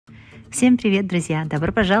Всем привет, друзья!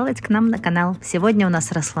 Добро пожаловать к нам на канал. Сегодня у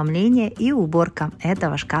нас расхламление и уборка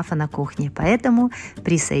этого шкафа на кухне. Поэтому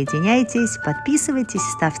присоединяйтесь, подписывайтесь,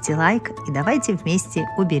 ставьте лайк и давайте вместе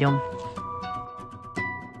уберем.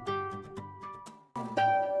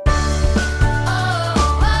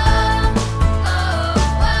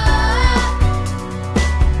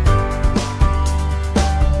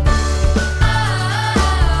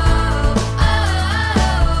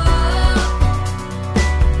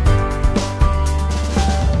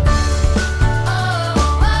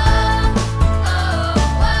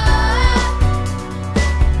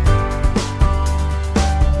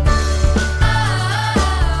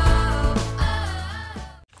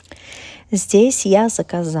 Здесь я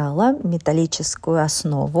заказала металлическую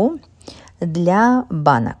основу для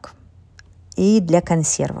банок и для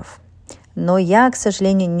консервов. Но я, к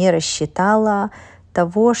сожалению, не рассчитала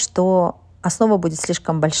того, что основа будет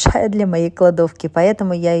слишком большая для моей кладовки,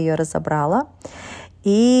 поэтому я ее разобрала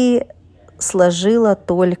и сложила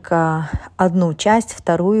только одну часть,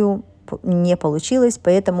 вторую не получилось,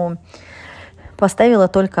 поэтому поставила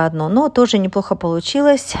только одно, но тоже неплохо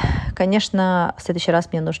получилось. Конечно, в следующий раз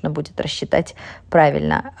мне нужно будет рассчитать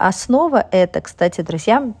правильно. Основа это, кстати,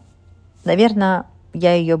 друзья, наверное,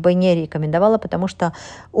 я ее бы не рекомендовала, потому что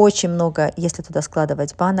очень много, если туда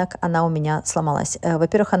складывать банок, она у меня сломалась.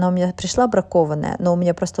 Во-первых, она у меня пришла бракованная, но у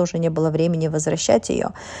меня просто уже не было времени возвращать ее.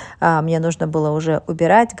 Мне нужно было уже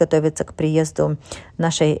убирать, готовиться к приезду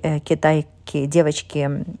нашей китайки,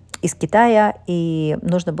 девочки из Китая, и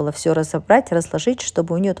нужно было все разобрать, разложить,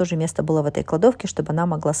 чтобы у нее тоже место было в этой кладовке, чтобы она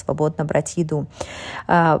могла свободно брать еду.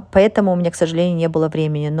 Поэтому у меня, к сожалению, не было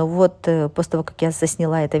времени. Но вот после того, как я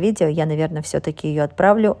засняла это видео, я, наверное, все-таки ее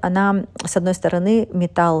отправлю. Она, с одной стороны,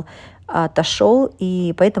 металл отошел,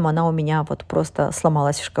 и поэтому она у меня вот просто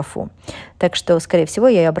сломалась в шкафу. Так что, скорее всего,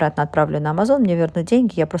 я ее обратно отправлю на Amazon, мне вернут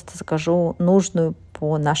деньги, я просто закажу нужную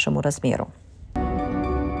по нашему размеру.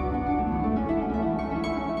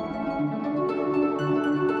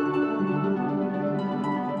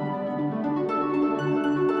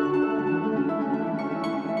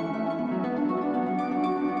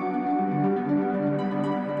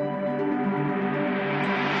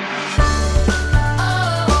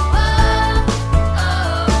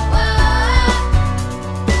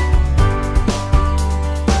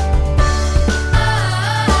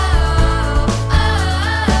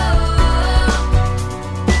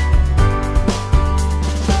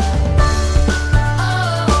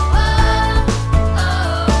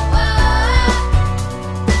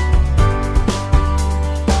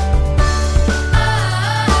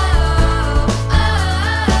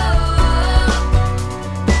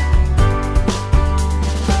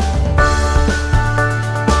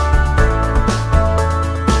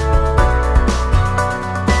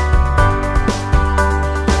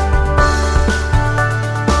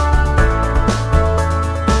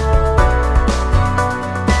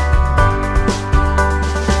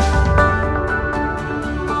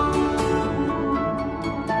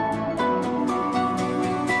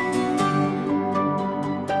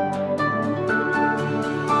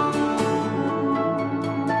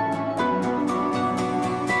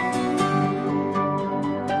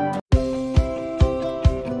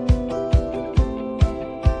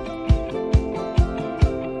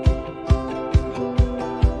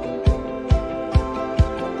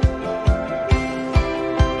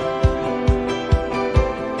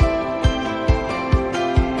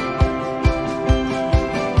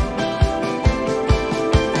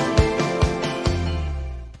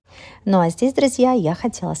 Ну а здесь, друзья, я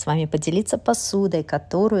хотела с вами поделиться посудой,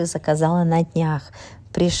 которую заказала на днях.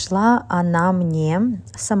 Пришла она мне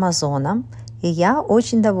с Амазона, и я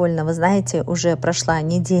очень довольна. Вы знаете, уже прошла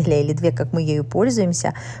неделя или две, как мы ею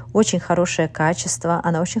пользуемся. Очень хорошее качество,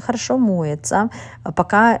 она очень хорошо моется.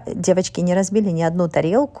 Пока девочки не разбили ни одну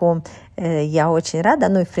тарелку, я очень рада.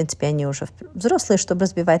 Ну и, в принципе, они уже взрослые, чтобы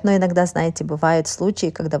разбивать. Но иногда, знаете, бывают случаи,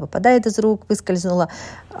 когда выпадает из рук, выскользнула.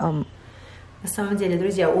 На самом деле,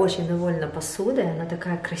 друзья, очень довольна посудой. Она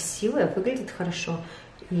такая красивая, выглядит хорошо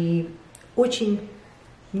и очень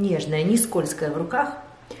нежная, не скользкая в руках.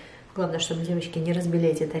 Главное, чтобы девочки не разбили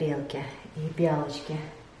эти тарелки и пиалочки.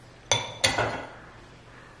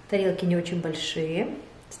 Тарелки не очень большие,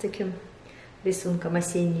 с таким рисунком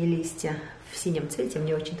осенние листья в синем цвете.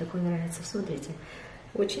 Мне очень такой нравится. Смотрите,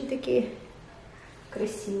 очень такие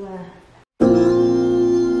красивые.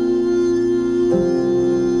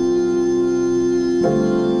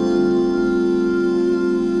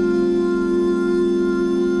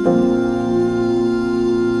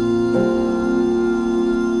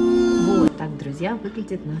 Вот так, друзья,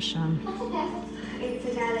 выглядит наша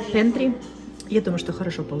пентри. Я думаю, что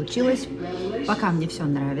хорошо получилось. Пока мне все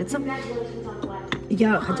нравится.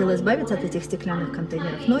 Я хотела избавиться от этих стеклянных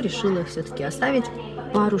контейнеров, но решила их все-таки оставить.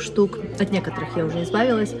 Пару штук. От некоторых я уже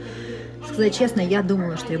избавилась. Сказать честно, я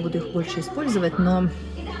думала, что я буду их больше использовать, но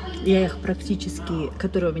я их практически,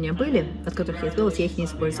 которые у меня были, от которых я избавилась, я их не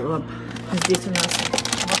использовала. Здесь у нас,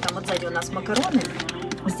 вот там вот сзади у нас макароны,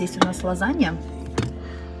 здесь у нас лазанья,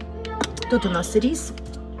 тут у нас рис,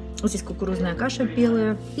 здесь кукурузная каша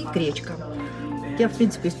белая и гречка. Я, в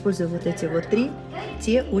принципе, использую вот эти вот три,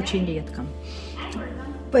 те очень редко.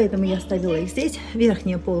 Поэтому я оставила их здесь.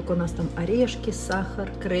 Верхняя полка у нас там орешки,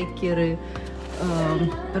 сахар, крекеры,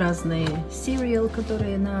 разные cereal,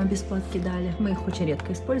 которые на бесплатке дали. Мы их очень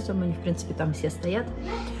редко используем, они в принципе там все стоят.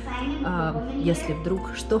 Если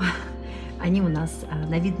вдруг что, они у нас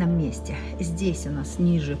на видном месте. Здесь у нас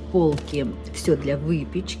ниже полки все для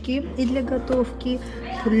выпечки и для готовки,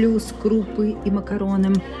 плюс крупы и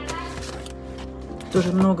макароны.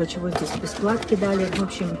 Тоже много чего здесь бесплатки дали. В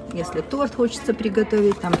общем, если торт хочется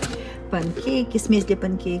приготовить, там панкейки, смесь для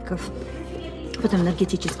панкейков, потом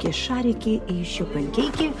энергетические шарики и еще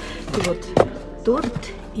панкейки. И вот торт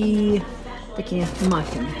и такие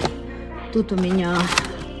маффины. Тут у меня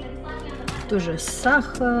тоже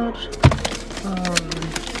сахар,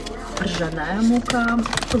 ржаная мука,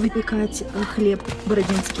 выпекать хлеб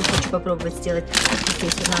бородинский хочу попробовать сделать.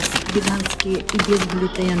 Здесь у нас веганские и без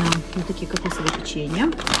глютена, вот такие кокосовые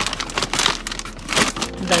печенья.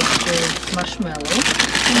 Дальше маршмеллоу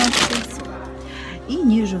у нас здесь. И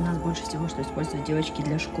ниже у нас больше всего, что используют девочки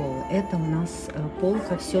для школы. Это у нас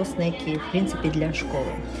полка, все снеки, в принципе, для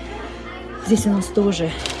школы. Здесь у нас тоже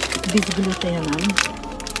без глютена.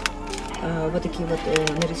 Вот такие вот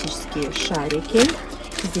энергетические шарики.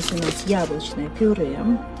 Здесь у нас яблочное пюре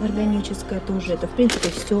органическое тоже. Это, в принципе,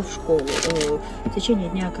 все в школу. В течение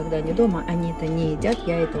дня, когда они дома, они это не едят.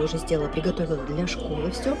 Я это уже сделала, приготовила для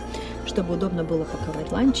школы все, чтобы удобно было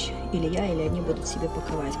паковать ланч. Или я, или они будут себе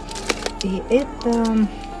паковать. И это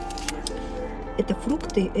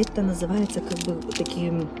фрукты, это называется как бы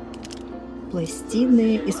такие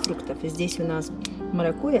пластины из фруктов. Здесь у нас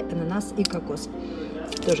маракуйя, ананас и кокос.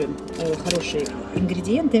 Тоже хорошие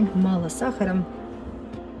ингредиенты, мало сахара.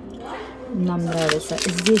 Нам нравится.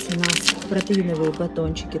 Здесь у нас протеиновые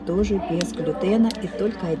батончики, тоже без глютена и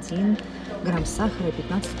только 1 грамм сахара и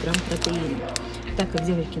 15 грамм протеина. Так как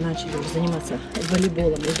девочки начали уже заниматься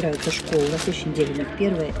волейболом, играют в школу, на следующей неделе у них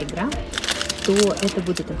первая игра, то это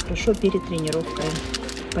будет им хорошо перед тренировкой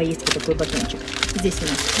поесть вот такой батончик. Здесь у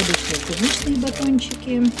нас обычные клубничные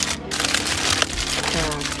батончики.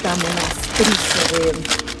 Так, там у нас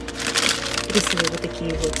рисовые вот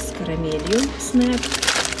такие вот с карамелью снэк.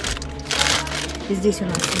 Здесь у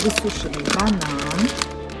нас высушенный банан,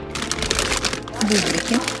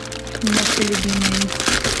 бублики, наши любимые,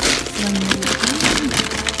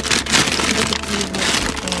 вот такие вот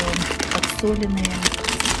подсоленные,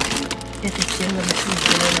 это сделано из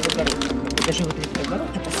зеленого горошка, даже вот этот горох,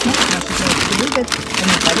 это снэк, наши девочки любят,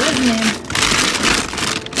 они полезные.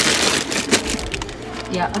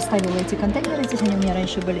 Я оставила эти контейнеры, здесь они у меня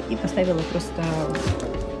раньше были, и поставила просто,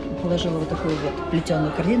 положила вот такую вот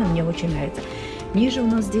плетеную корзину, мне очень нравится. Ниже у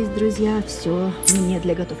нас здесь, друзья, все мне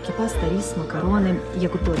для готовки: паста, рис, макароны. Я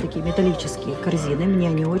купила такие металлические корзины, мне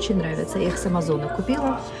они очень нравятся. Я их с Амазона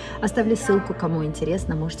купила. Оставлю ссылку, кому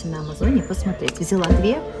интересно, можете на Амазоне посмотреть. Взяла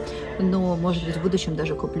 2, но, может быть, в будущем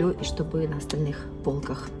даже куплю, и чтобы на остальных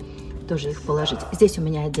полках тоже их положить. Здесь у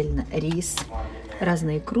меня отдельно рис,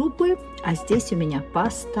 разные крупы, а здесь у меня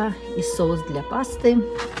паста и соус для пасты.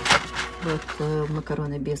 Вот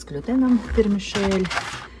макароны без глютена, вермишель,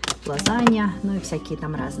 лазанья, ну и всякие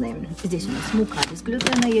там разные. Здесь у нас мука без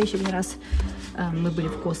глютена, я еще не раз, мы были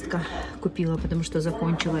в Костко, купила, потому что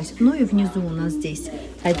закончилась. Ну и внизу у нас здесь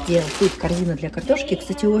отдел, тут корзина для картошки,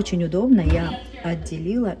 кстати, очень удобно, я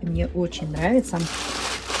отделила, мне очень нравится.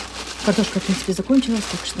 Картошка, в принципе, закончилась,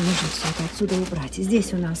 так что нужно все это отсюда убрать. И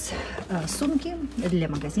здесь у нас сумки для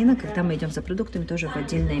магазина, когда мы идем за продуктами, тоже в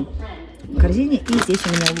отдельной корзине. И здесь у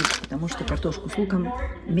меня лук, потому что картошку с луком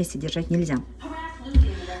вместе держать нельзя.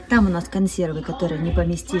 Там у нас консервы, которые не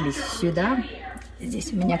поместились сюда.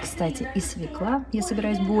 Здесь у меня, кстати, и свекла, я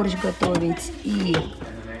собираюсь борщ готовить, и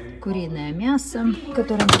куриное мясо,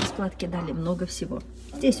 которое на бесплатке дали, много всего.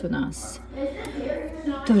 Здесь у нас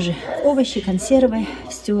тоже овощи, консервы,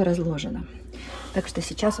 все разложено. Так что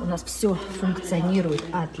сейчас у нас все функционирует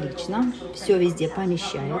отлично, все везде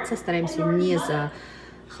помещается, стараемся не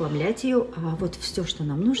захламлять ее, а вот все, что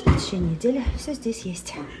нам нужно в течение недели, все здесь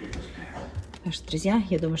есть. Так что, друзья,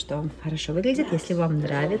 я думаю, что хорошо выглядит. Если вам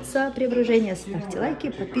нравится преображение, ставьте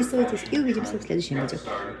лайки, подписывайтесь и увидимся в следующем видео.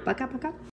 Пока-пока!